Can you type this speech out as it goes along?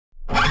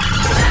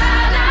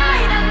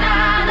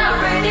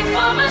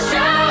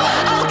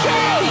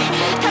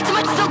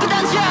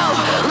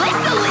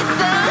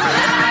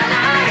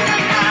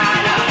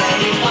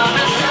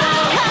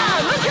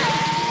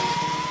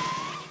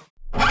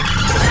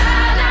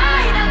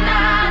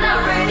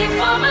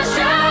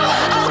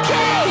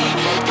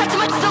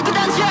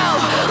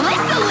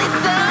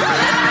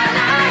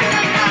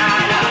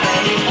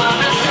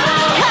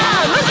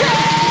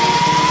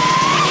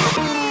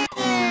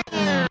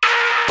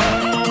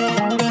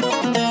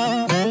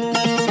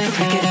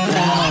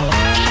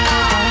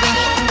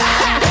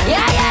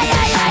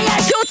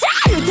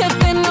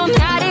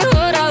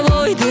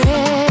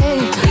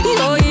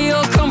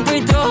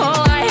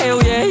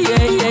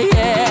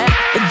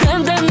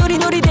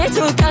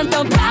簡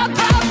単パッパッ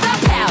パ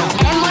ッパ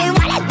ッ。もう言わ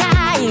れた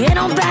い家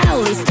のベ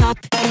ルリストッ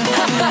プ。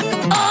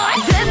おい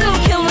全部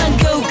キャラ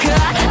豪華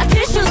ティ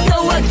ッシュ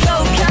層は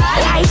豪華。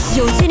来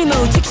週時にも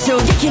直衝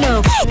撃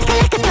の疲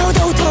れ方を堂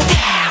々ともう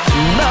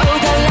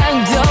がラ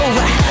ンドは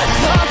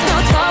トップの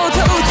トー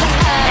ト歌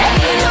永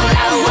遠の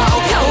ラウを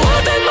顔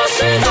でも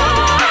した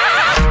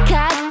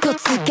カッコ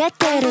つけ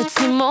てるつ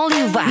もり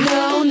は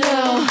No no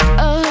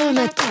オル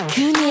マティッ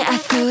クに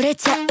溢れ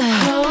ちゃう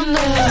Oh no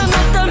ま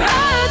たま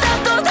た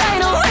土台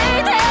の上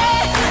で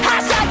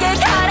はしゃげ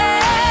かれ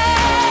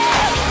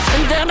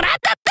でラ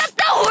タタ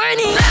タウェ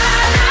ニ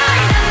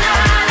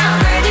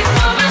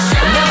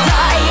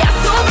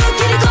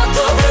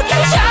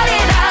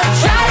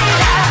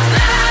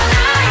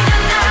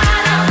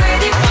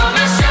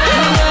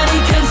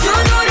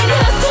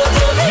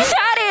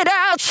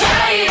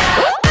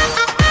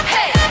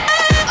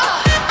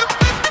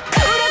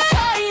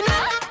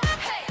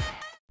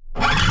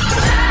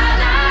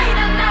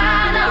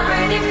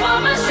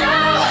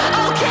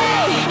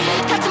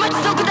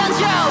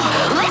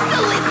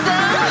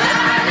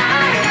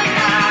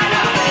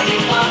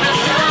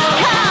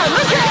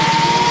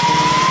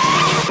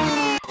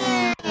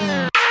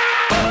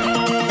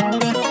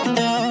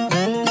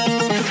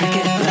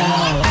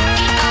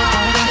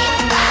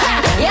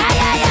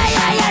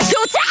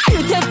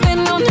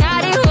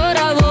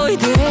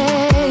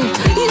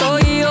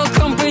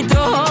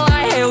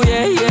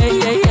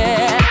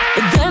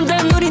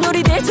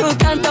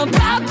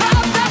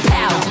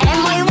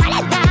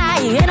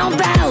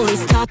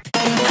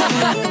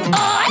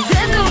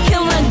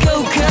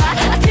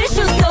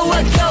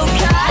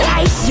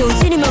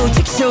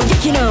衝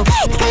撃の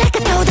疲れ方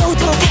を堂々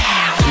とも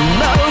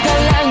うが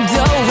ランド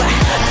は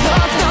ト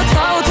ップのト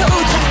ート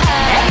歌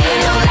永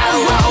遠のラウ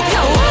を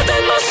顔で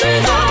もし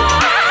た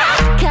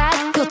カ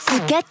ッコつ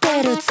けて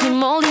るつ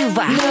もりは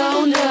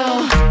No no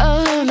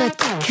オルマ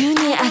ティック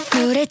に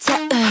溢れちゃ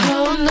う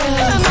Oh no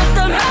ま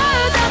たま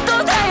た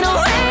土台の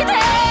上で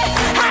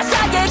はし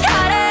ゃげか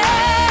れ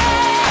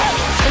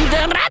で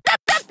ラタ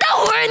タタ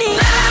ウェ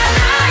ニ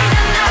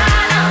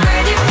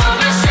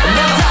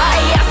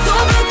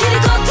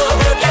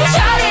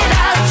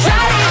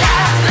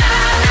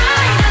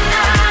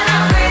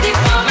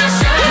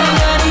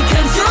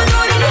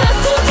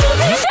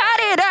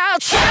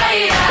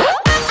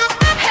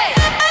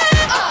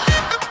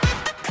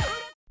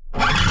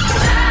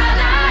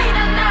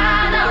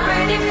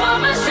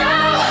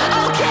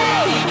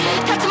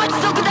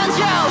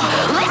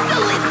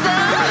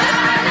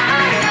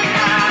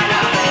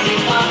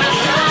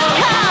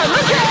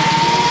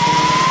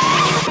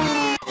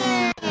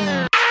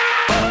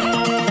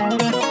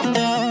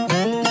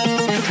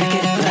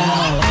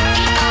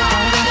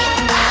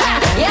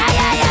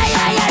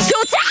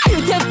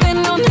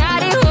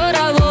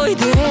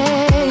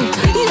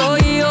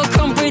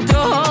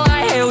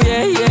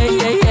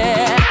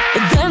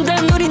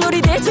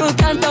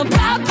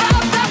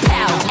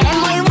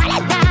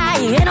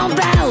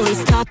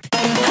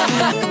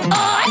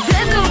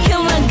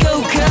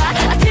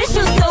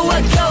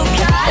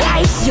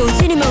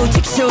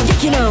衝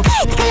撃の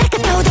疲れ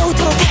方を堂々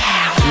とも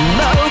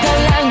うが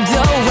ランド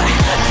は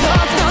ト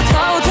ップのト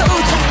ート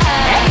歌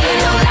永遠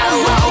のラウ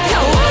を顔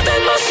で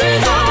もし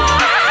た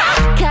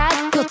カ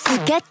ッコつ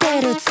けて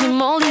るつ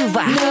もりは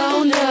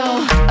No no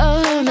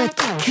オルマ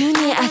ティック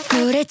に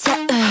溢れちゃう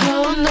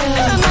Oh no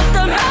ま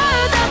たま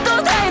た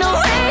土台の上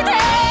で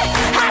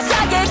はし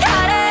ゃげか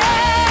れ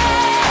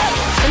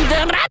で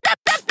ラタ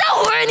タタ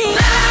ウェニ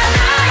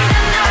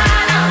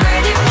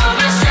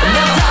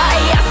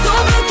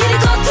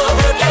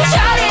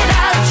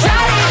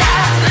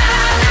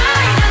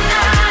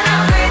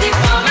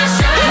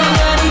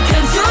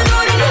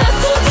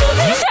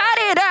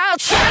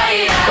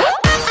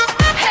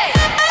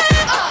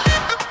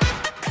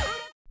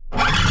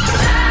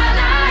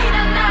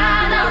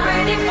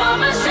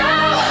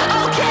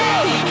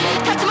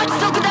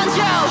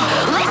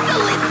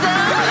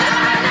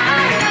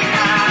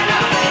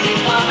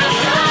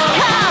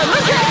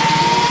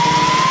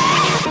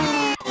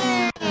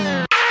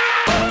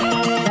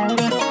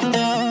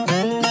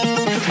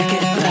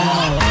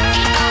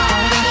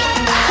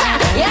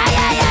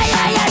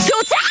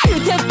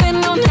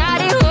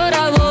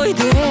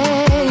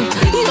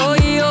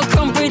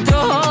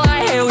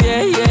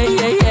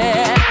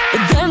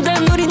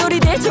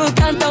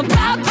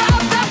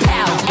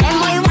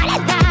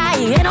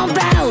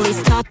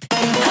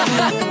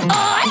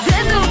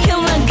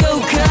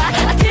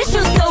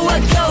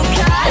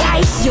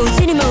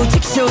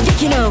衝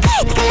撃の疲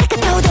れ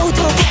方を堂々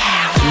とも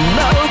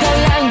うが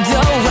ランド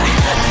は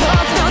ト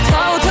ップのト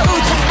ート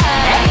歌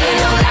永遠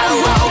のラウ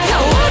を顔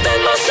で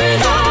もし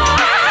た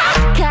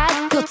カ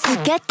ッコつ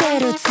けて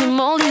るつも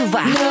りは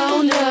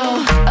No no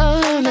オ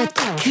ルマテ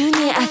ィック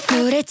に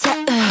溢れちゃう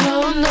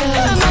Oh no ま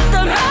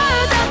たま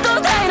た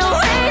土台の上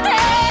で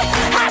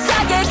はしゃ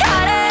げか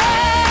れ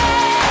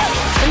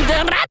で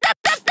ラタ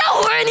タタ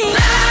ウェニ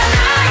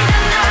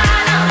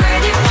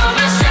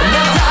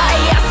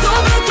遊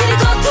ぶ気に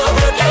と飛ぶ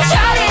けシ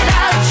ャリラ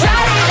シャ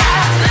リラ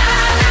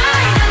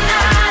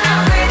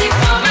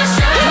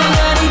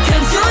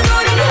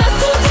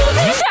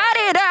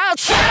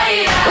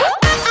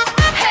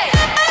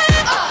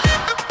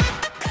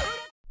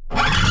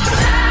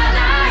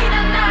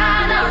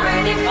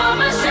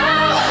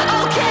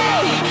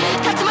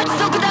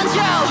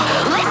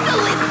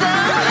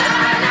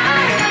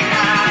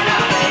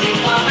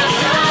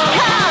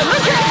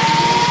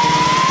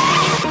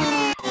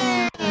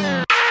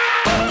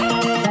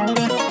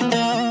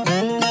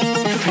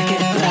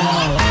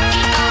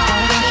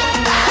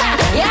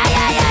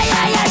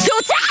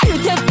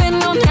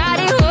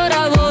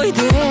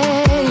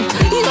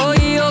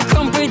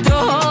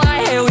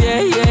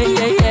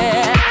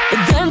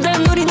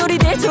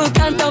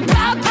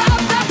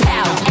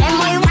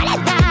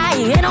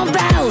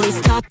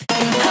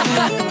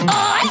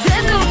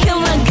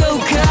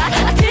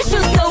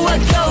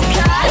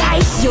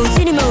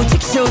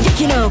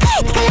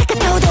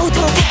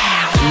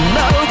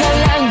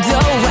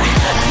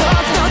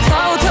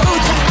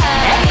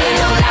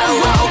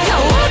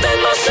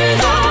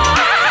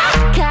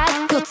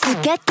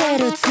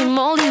るつ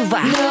もり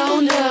は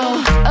No no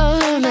オ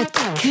ロマテ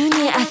ィック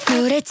に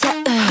溢れちゃう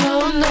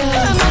Oh no ま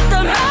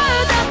たま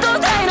た土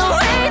台の上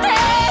で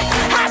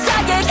はしゃ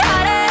げか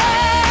れ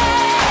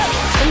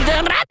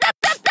ダラタ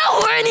タタ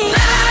ホーニー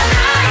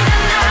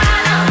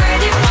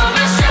Ready for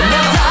my show ま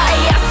た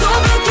遊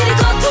ぶ気に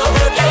ことぶ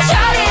け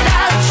Shut it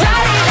up Shut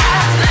it up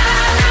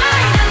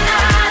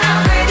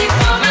Ready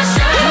for my show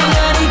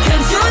何か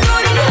上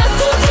乗りに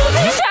遊ぶ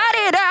べ Shut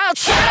it up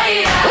Shut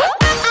it up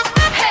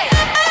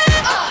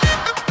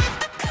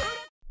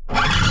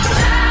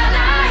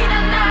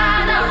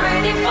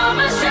Ready for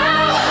my show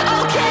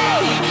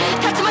Okay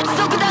たちまち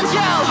即断情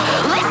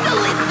Listen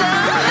listen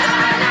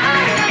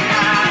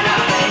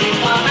Ready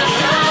for my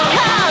show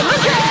Come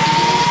okay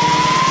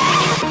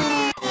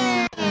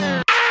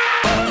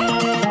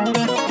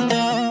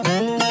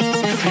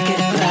Freak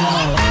it bro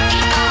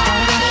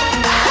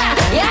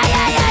Yeah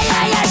yeah yeah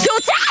yeah yeah ショ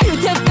ータイム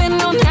てっぺん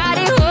のなり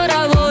ほら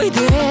おいで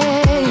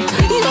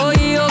いよい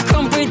よ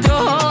コンプリート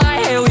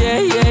Hell yeah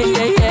yeah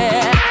yeah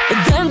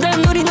yeah だんだ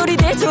んノリノリ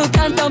で超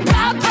簡単パ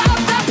ッパッ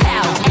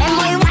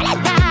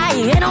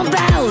on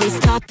belly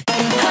stop 全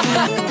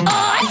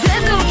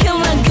部キャラ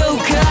豪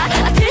華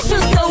テンション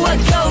そうは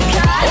豪華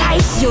来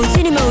週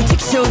時にも直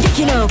衝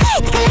撃の宝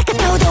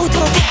方をどうと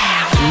モ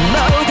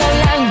ーダ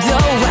ランドは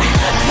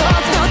トッ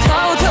プのト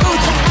ート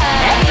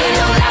永遠の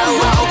ラウを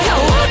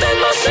顔で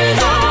もし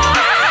ろ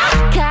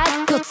カッ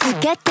コつ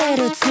けて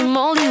るつも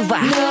りは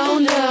No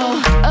no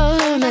オ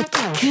ロマテ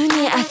ィック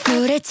に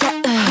溢れちゃう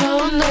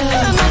Oh no ま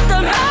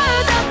たま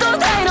た土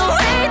台の上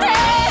で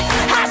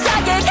はしゃ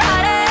げか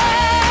れ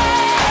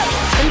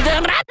ダ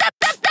ラタ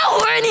タタホ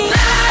ーニー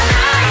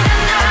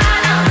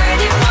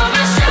Ready for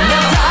my show ま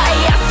た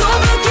遊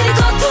ぶ気にこ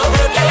とぶ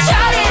け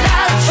Shut it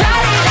up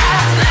Shut it up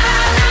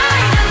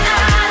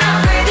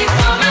Ready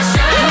for my show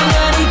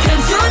何か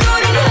上乗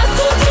りに遊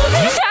ぶべ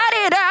Shut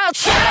it up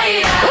Shut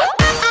it up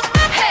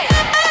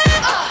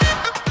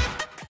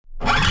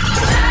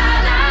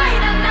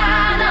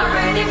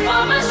Ready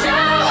for my show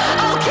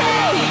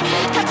Okay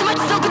たちまち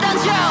即断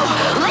情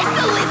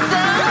Listen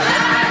listen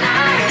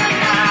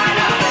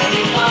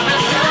Ready for my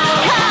show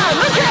Come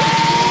okay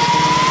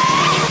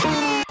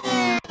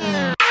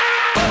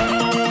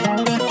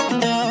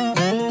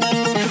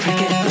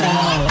Freak it bro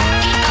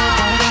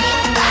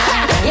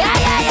Yeah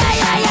yeah yeah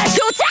yeah yeah シ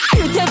ョータイ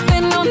ムてっぺ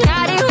んの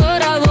なりほ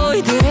らお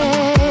いで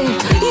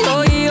い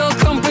よいよ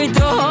コンプリート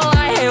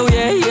Hell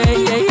yeah yeah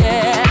yeah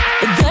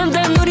yeah だん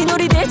だんノリノ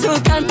リで超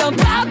簡単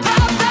パッパッ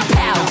パッ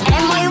パ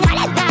ッもう言わ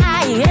れた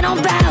い絵の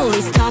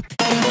belly stop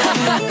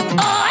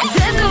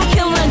全部キ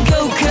ャラ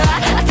豪華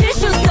テンシ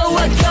ョンそうは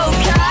豪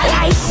華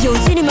来週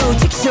時にも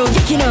直衝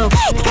撃の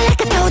宝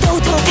方をど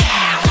うとモ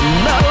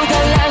ーダ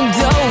ランド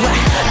は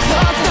ト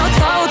ップの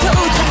トート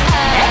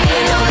永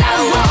遠のラ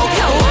ウを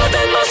顔で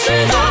もし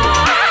ろ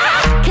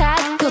カ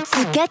ッコつ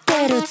けて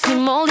るつ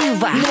もり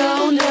は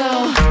No no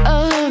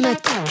オロマ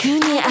ティック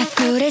に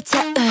溢れちゃ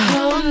う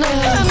Oh no ま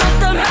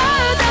たま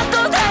た土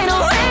台の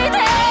上で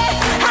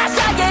はし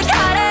ゃげか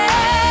れ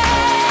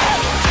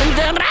ダ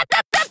ラタ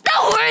タタ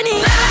ホーニ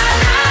ー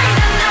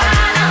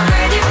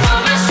Ready for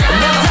my show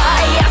また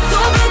遊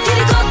ぶ気に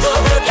こと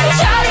ぶけ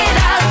Shut it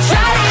up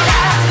Shut it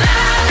up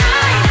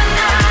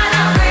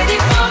Ready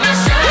for my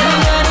show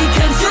何か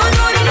上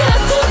乗りに遊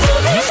ぶ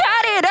べ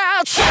Shut it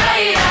up Shut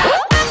it up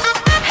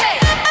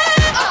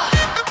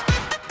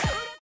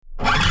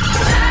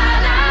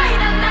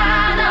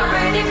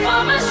Ready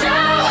for my show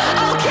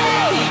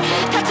Okay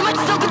たちまち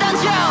即断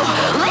情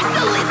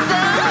Listen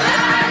listen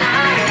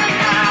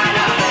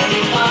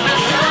Ready for my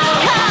show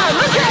Come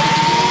okay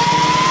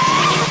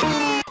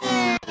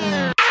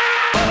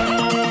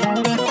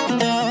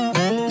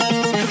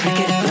Freak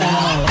it bro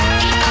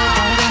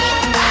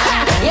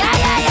Yeah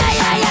yeah yeah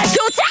yeah yeah シ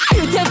ョータイ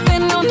ムてっぺ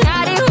んの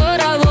なりほ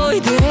らおい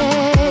で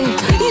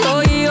い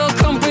よいよ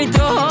コンプリート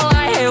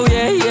Hell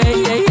yeah yeah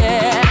yeah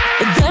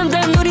yeah だん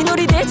だんノリノ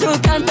リで超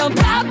簡単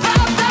パッパッ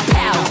パッ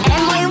パ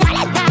もう言われ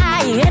た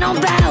い絵の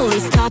belly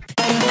stop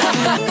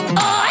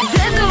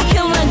全部キャ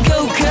ラ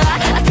豪華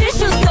テンシ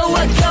ョンそうは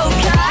豪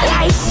華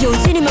来週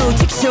時にも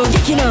直衝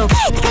撃の宝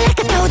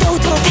方をどう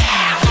とモ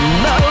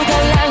ーダ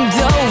ランド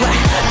は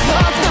ト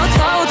ップのト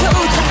ート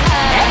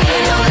永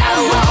遠のラ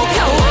ウを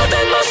顔で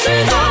もし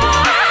ろ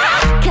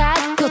カ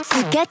ッコつ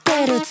けて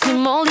るつ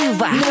もり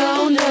は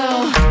No no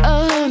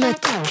オロマテ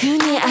ィック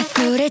に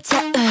溢れちゃ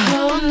う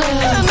Oh no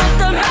ま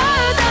たま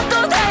た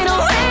土台の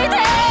上で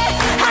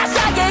はし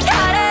ゃげか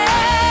れ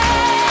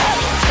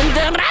ダ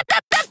ラタ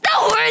タタ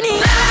ホーニ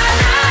ー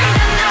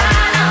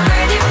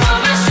Ready for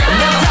my show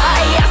また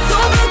遊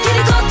ぶ気に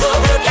こと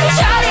ぶけ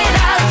Shut it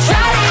up Shut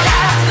it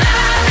up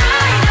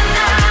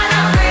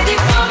Ready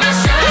for my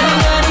show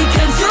何か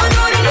上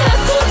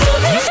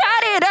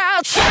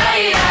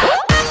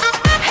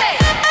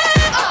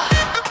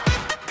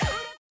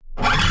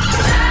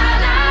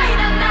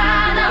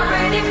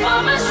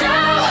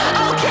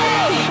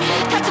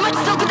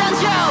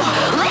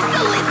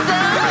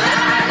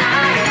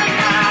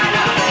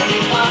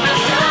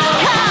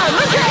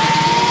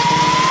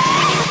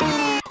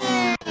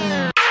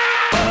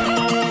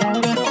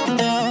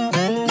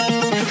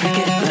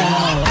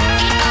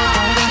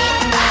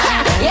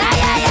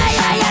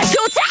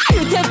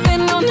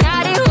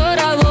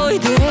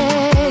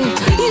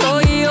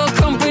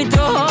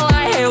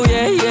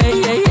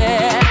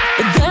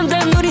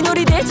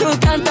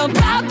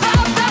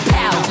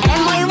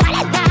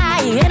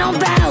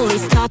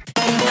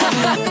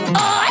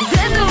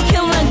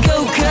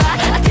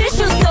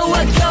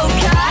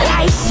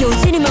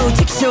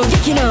衝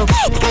撃の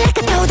宝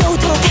方をどう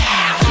とボーダ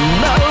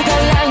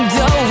ーラン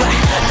ドは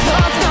と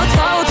うと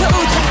うとうと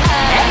う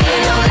永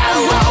遠のラ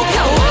ブを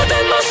顔で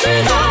もし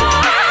ろ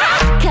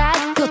か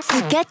っこつ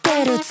けて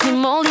るつ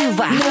もり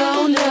は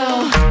No no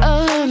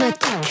オーマ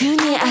ティック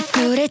に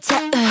溢れちゃ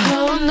う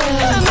Oh no ま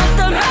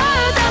たま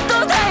た土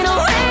台の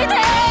上で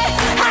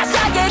はし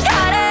ゃげか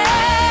れ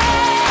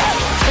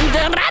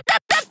ダラタ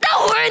タタ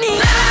ホーニ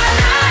ー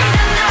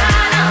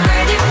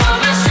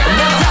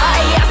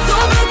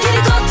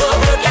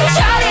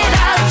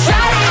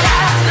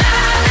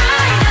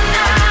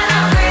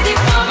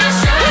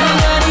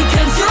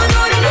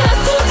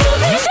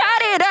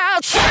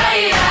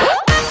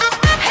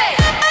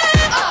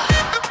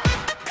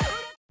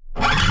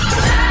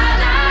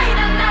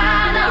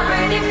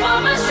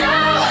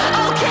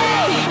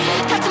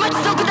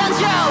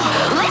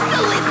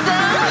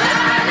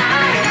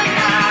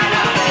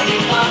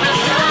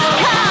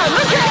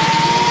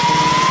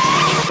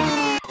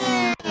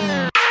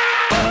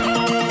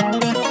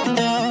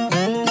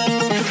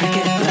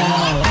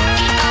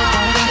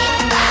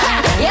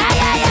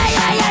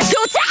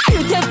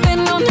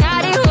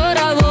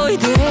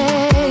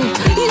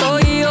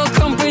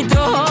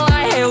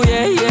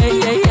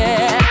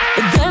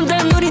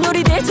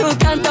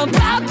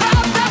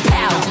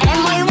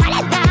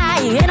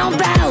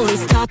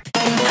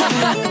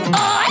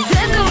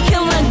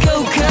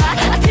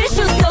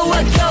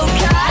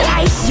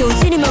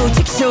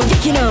衝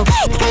撃の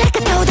宝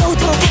方をどう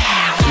とボー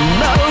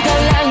ダ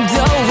ーランド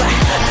は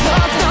と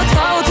うと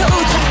うとうと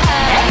う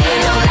永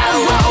遠のラ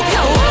ブを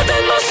顔で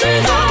もし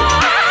ろ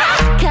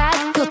か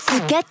っこつ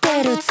けて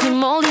るつ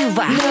もりは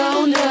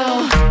No no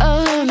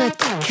オーマ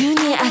ティッ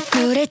クに